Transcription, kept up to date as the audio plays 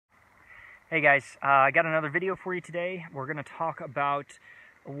Hey guys, I got another video for you today. We're going to talk about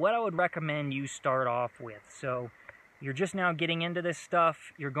what I would recommend you start off with. So you're just now getting into this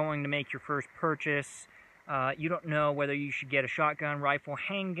stuff, you're going to make your first purchase, you don't know whether you should get a shotgun, rifle,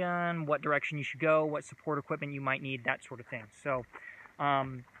 handgun, what direction you should go, what support equipment you might need, that sort of thing. So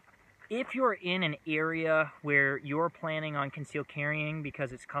if you're in an area where you're planning on concealed carrying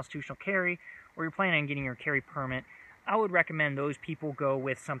because it's constitutional carry, or you're planning on getting your carry permit, I would recommend those people go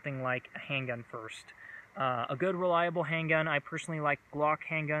with something like a handgun first. A good, reliable handgun. I personally like Glock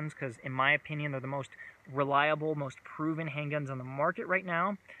handguns because, in my opinion, they're the most reliable, most proven handguns on the market right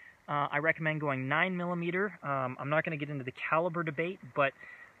now. I recommend going 9mm. I'm not going to get into the caliber debate, but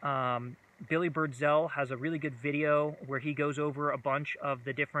Billy Birdzell has a really good video where he goes over a bunch of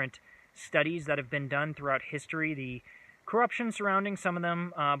the different studies that have been done throughout history, the corruption surrounding some of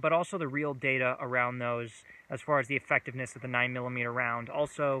them, but also the real data around those as far as the effectiveness of the 9mm round.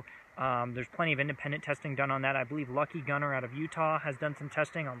 Also, there's plenty of independent testing done on that. I believe Lucky Gunner out of Utah has done some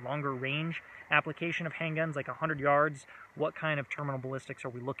testing on longer range application of handguns, like 100 yards. What kind of terminal ballistics are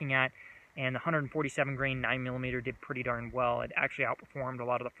we looking at? And the 147 grain 9mm did pretty darn well. It actually outperformed a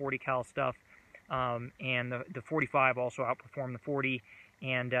lot of the 40 cal stuff, and the 45 also outperformed the 40,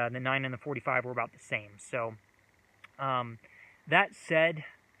 and the 9 and the 45 were about the same. So that said,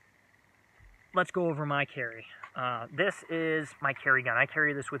 let's go over my carry. This is my carry gun. I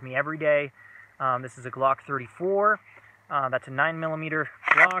carry this with me every day. This is a Glock 34. That's a 9mm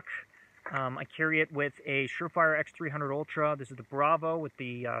Glock. I carry it with a Surefire X300 Ultra. This is the Bravo with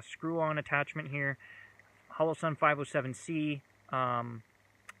the screw-on attachment here. Holosun 507C.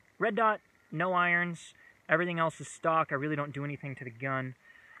 Red dot, no irons. Everything else is stock. I really don't do anything to the gun.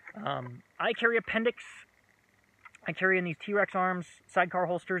 I carry appendix. I carry in these T-Rex arms, sidecar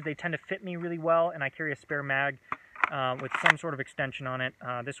holsters. They tend to fit me really well, and I carry a spare mag with some sort of extension on it.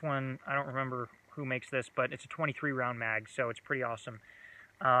 This one, I don't remember who makes this, but it's a 23-round mag, so it's pretty awesome.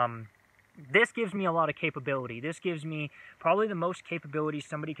 This gives me a lot of capability. This gives me probably the most capability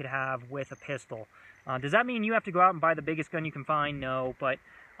somebody could have with a pistol. Does that mean you have to go out and buy the biggest gun you can find? No, but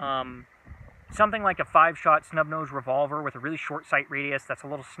something like a 5-shot snub-nose revolver with a really short sight radius that's a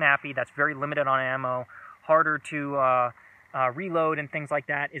little snappy, that's very limited on ammo, harder to reload and things like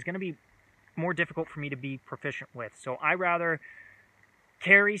that, is going to be more difficult for me to be proficient with. So I rather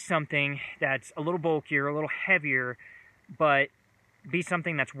carry something that's a little bulkier, a little heavier, but be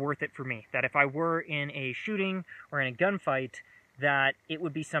something that's worth it for me. That if I were in a shooting or in a gunfight, that it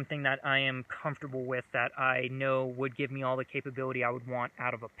would be something that I am comfortable with, that I know would give me all the capability I would want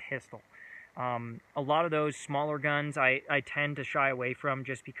out of a pistol. A lot of those smaller guns I tend to shy away from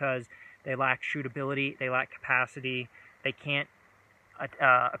just because they lack shootability, they lack capacity, they can't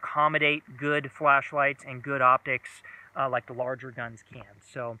accommodate good flashlights and good optics like the larger guns can.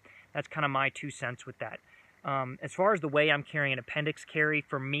 So that's kind of my 2 cents with that. As far as the way I'm carrying appendix carry,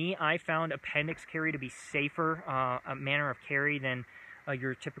 for me, I found appendix carry to be safer, a manner of carry than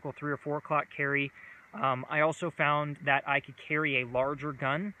your typical 3 or 4 o'clock carry. I also found that I could carry a larger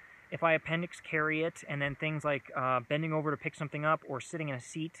gun if I appendix carry it, and then things like bending over to pick something up or sitting in a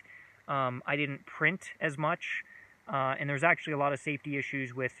seat, I didn't print as much, and there's actually a lot of safety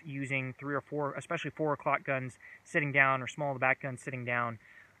issues with using 3 or 4, especially 4 o'clock guns sitting down, or small back guns sitting down.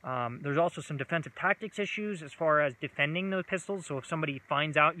 There's also some defensive tactics issues as far as defending those pistols. So if somebody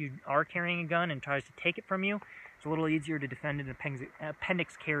finds out you are carrying a gun and tries to take it from you, it's a little easier to defend an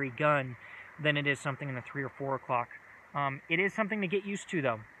appendix carry gun than it is something in the 3 or 4 o'clock. It is something to get used to,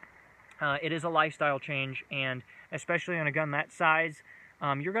 though. It is a lifestyle change, and especially on a gun that size,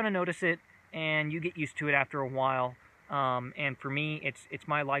 you're going to notice it, and you get used to it after a while. And for me, it's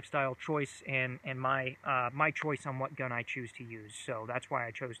my lifestyle choice and my choice on what gun I choose to use. So that's why I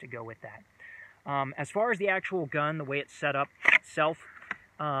chose to go with that. As far as the actual gun, the way it's set up itself,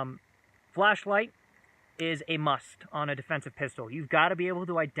 flashlight is a must on a defensive pistol. You've got to be able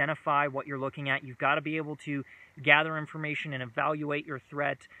to identify what you're looking at. You've got to be able to gather information and evaluate your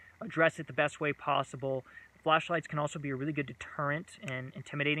threat, address it the best way possible. Flashlights can also be a really good deterrent and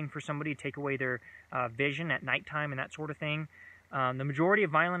intimidating for somebody to take away their vision at nighttime and that sort of thing. The majority of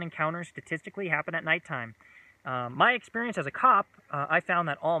violent encounters statistically happen at nighttime. My experience as a cop, I found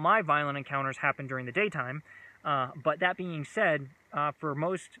that all my violent encounters happen during the daytime. But that being said, for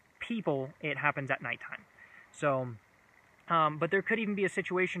most people, it happens at nighttime. So, but there could even be a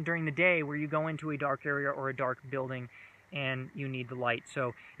situation during the day where you go into a dark area or a dark building and you need the light.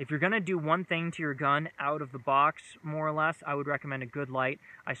 So if you're going to do one thing to your gun out of the box, more or less, I would recommend a good light.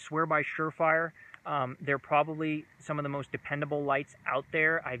 I swear by Surefire. They're probably some of the most dependable lights out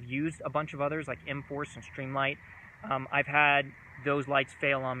there. I've used a bunch of others like M-Force and Streamlight. I've had those lights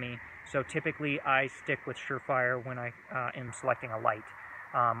fail on me. So typically I stick with Surefire when I am selecting a light.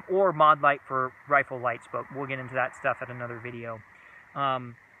 Or mod light for rifle lights, but we'll get into that stuff at another video.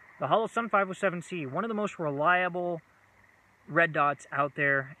 The Holosun 507C, one of the most reliable red dots out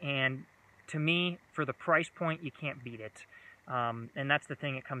there, and to me, for the price point, you can't beat it. And that's the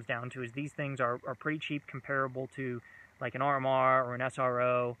thing it comes down to, is these things are pretty cheap, comparable to like an RMR or an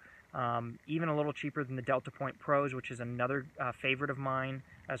SRO, even a little cheaper than the Delta Point Pros, which is another favorite of mine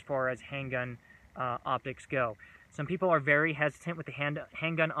as far as handgun optics go. Some people are very hesitant with the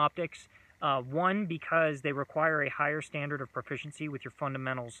handgun optics. One, because they require a higher standard of proficiency with your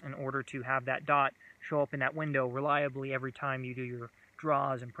fundamentals in order to have that dot show up in that window reliably every time you do your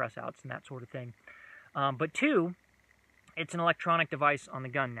draws and press outs and that sort of thing. But two, it's an electronic device on the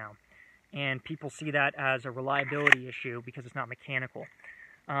gun now, and people see that as a reliability issue because it's not mechanical.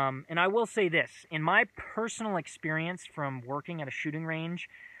 And I will say this, in my personal experience from working at a shooting range,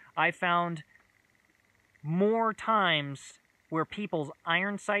 I found more times where people's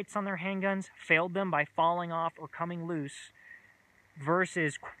iron sights on their handguns failed them by falling off or coming loose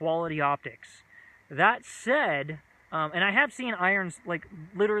versus quality optics. That said, and I have seen irons, like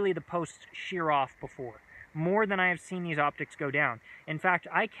literally the posts shear off before, more than I have seen these optics go down. In fact,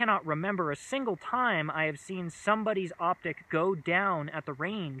 I cannot remember a single time I have seen somebody's optic go down at the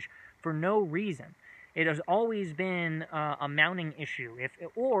range for no reason. It has always been a mounting issue,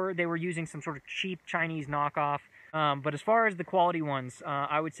 or they were using some sort of cheap Chinese knockoff. But as far as the quality ones,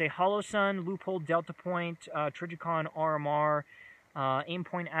 I would say Holosun, Loophole Delta Point, Trijicon RMR,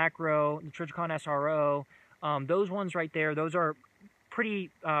 Aimpoint Acro, the Trijicon SRO, those ones right there, those are pretty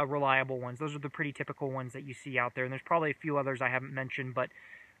reliable ones. Those are the pretty typical ones that you see out there. And there's probably a few others I haven't mentioned, but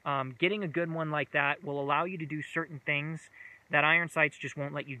getting a good one like that will allow you to do certain things that iron sights just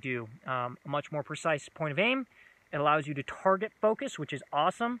won't let you do. A much more precise point of aim. It allows you to target focus, which is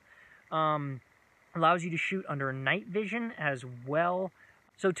awesome. Allows you to shoot under night vision as well.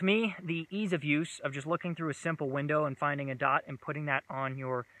 So to me, the ease of use of just looking through a simple window and finding a dot and putting that on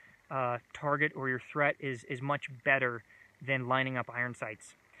your target or your threat is much better than lining up iron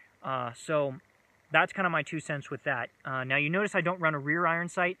sights. So that's kind of my 2 cents with that. Now you notice I don't run a rear iron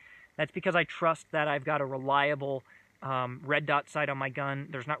sight. That's because I trust that I've got a reliable red dot sight on my gun.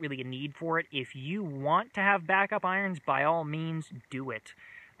 There's not really a need for it. If you want to have backup irons, by all means do it.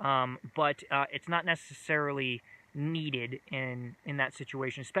 But it's not necessarily needed in that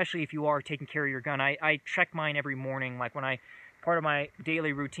situation, especially if you are taking care of your gun. I check mine every morning, like when part of my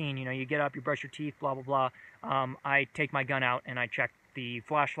daily routine, you know, you get up, you brush your teeth, blah, blah, blah. I take my gun out and I check the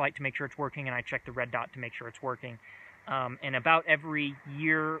flashlight to make sure it's working, and I check the red dot to make sure it's working. And about every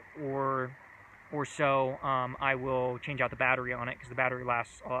year or so, I will change out the battery on it, because the battery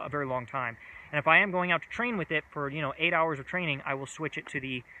lasts a very long time. And if I am going out to train with it for, 8 hours of training, I will switch it to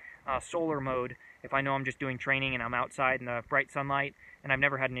the solar mode if I know I'm just doing training and I'm outside in the bright sunlight, and I've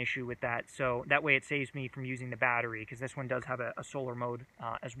never had an issue with that. So that way it saves me from using the battery, because this one does have a solar mode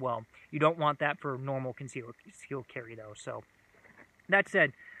as well. You don't want that for normal concealed carry though. So that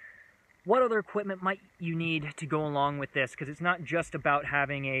said, what other equipment might you need to go along with this? Because it's not just about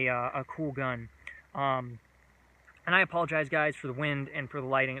having a cool gun. And I apologize, guys, for the wind and for the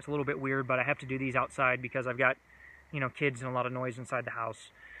lighting. It's a little bit weird, but I have to do these outside because I've got, kids and a lot of noise inside the house.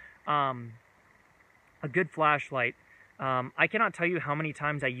 A good flashlight. I cannot tell you how many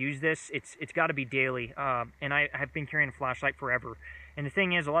times I use this. It's got to be daily. And I have been carrying a flashlight forever. And the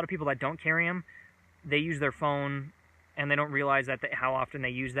thing is, a lot of people that don't carry them, they use their phone, and they don't realize how often they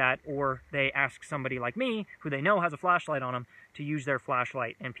use that, or they ask somebody like me, who they know has a flashlight on them, to use their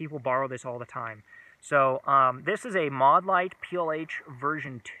flashlight, and people borrow this all the time. So this is a Mod Light PLH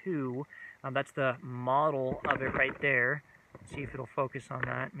version 2. That's the model of it right there. Let's see if it'll focus on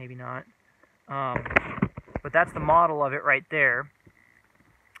that. Maybe not. But that's the model of it right there.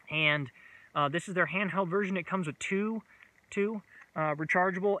 And this is their handheld version. It comes with two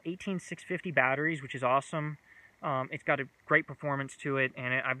rechargeable 18650 batteries, which is awesome. It's got a great performance to it,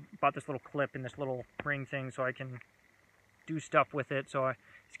 and I bought this little clip and this little ring thing so I can do stuff with it. So I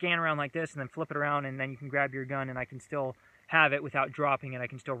scan around like this and then flip it around, and then you can grab your gun, and I can still have it without dropping it. I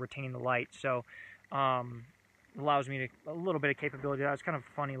can still retain the light. So allows me a little bit of capability. That's kind of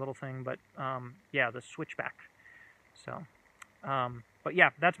a funny little thing, but yeah, the switchback. So, but yeah,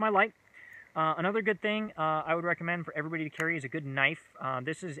 that's my light. Another good thing I would recommend for everybody to carry is a good knife.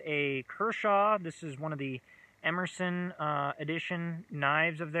 This is a Kershaw. This is one of the Emerson edition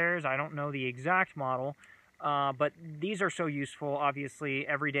knives of theirs. I don't know the exact model, but these are so useful, obviously,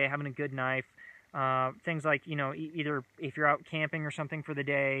 every day, having a good knife. Things like, either if you're out camping or something for the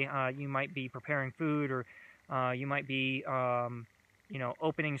day, you might be preparing food, or you might be you know,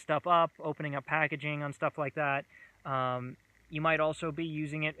 opening stuff up, opening up packaging on stuff like that. You might also be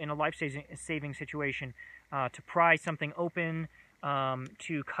using it in a life-saving situation to pry something open,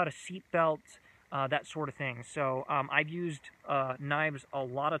 to cut a seat belt, that sort of thing. So I've used knives a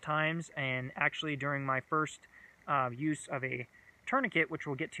lot of times, and actually during my first use of a tourniquet, which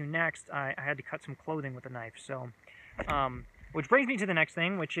we'll get to next, I had to cut some clothing with a knife. So, which brings me to the next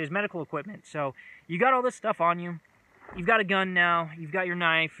thing, which is medical equipment. So you got all this stuff on you. You've got a gun now. You've got your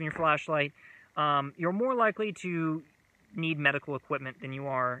knife and your flashlight. You're more likely to need medical equipment than you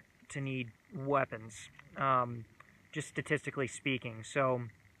are to need weapons, just statistically speaking. So,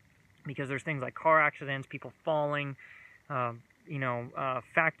 because there's things like car accidents, people falling,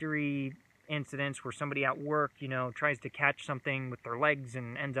 factory incidents where somebody at work, tries to catch something with their legs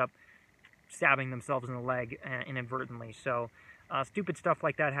and ends up stabbing themselves in the leg inadvertently. So, stupid stuff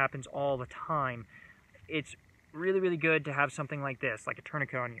like that happens all the time. It's really, really good to have something like this, like a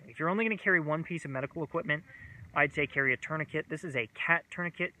tourniquet on you. If you're only going to carry one piece of medical equipment, I'd say carry a tourniquet. This is a CAT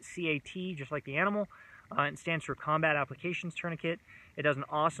tourniquet, C-A-T, just like the animal. It stands for Combat Applications Tourniquet. It does an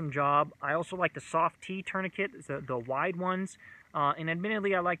awesome job. I also like the soft T tourniquet, the wide ones. And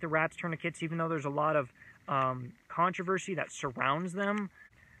admittedly, I like the RATS tourniquets, even though there's a lot of controversy that surrounds them.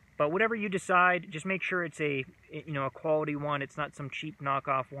 But whatever you decide, just make sure it's a quality one. It's not some cheap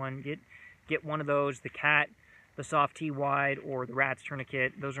knockoff one. Get one of those, the CAT, the soft T wide, or the RATS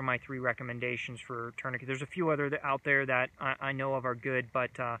tourniquet. Those are my 3 recommendations for tourniquet. There's a few other out there that I know of are good,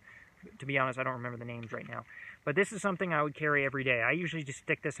 but to be honest, I don't remember the names right now. But this is something I would carry every day. I usually just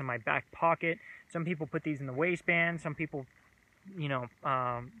stick this in my back pocket. Some people put these in the waistband. Some people,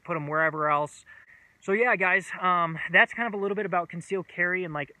 put them wherever else. So yeah, guys, that's kind of a little bit about concealed carry.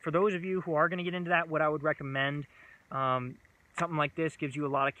 And like, for those of you who are going to get into that, what I would recommend, something like this gives you a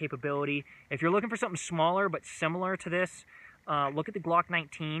lot of capability. If you're looking for something smaller but similar to this, look at the Glock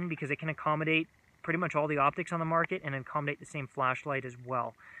 19, because it can accommodate pretty much all the optics on the market and accommodate the same flashlight as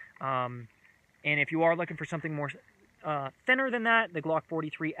well. And if you are looking for something more thinner than that, the Glock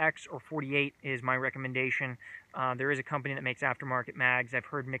 43X or 48 is my recommendation. There is a company that makes aftermarket mags. I've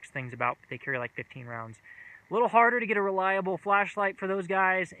heard mixed things about, but they carry like 15 rounds. A little harder to get a reliable flashlight for those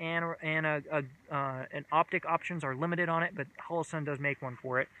guys, and optic options are limited on it, but Holosun does make one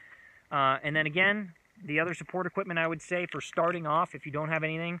for it. And then again, the other support equipment I would say for starting off, if you don't have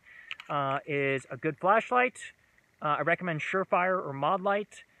anything, is a good flashlight. I recommend Surefire or Mod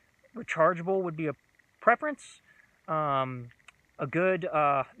Light. Rechargeable would be a preference. A good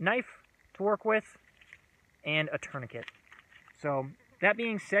knife to work with, and a tourniquet. So that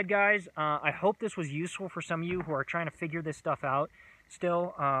being said, guys, I hope this was useful for some of you who are trying to figure this stuff out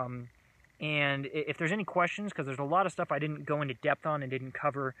still. And if there's any questions, because there's a lot of stuff I didn't go into depth on and didn't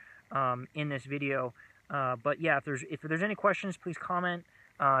cover in this video. But yeah, if there's any questions, please comment,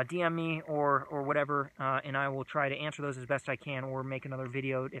 DM me or whatever, and I will try to answer those as best I can, or make another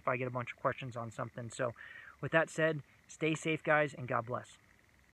video if I get a bunch of questions on something. So with that said, stay safe, guys, and God bless.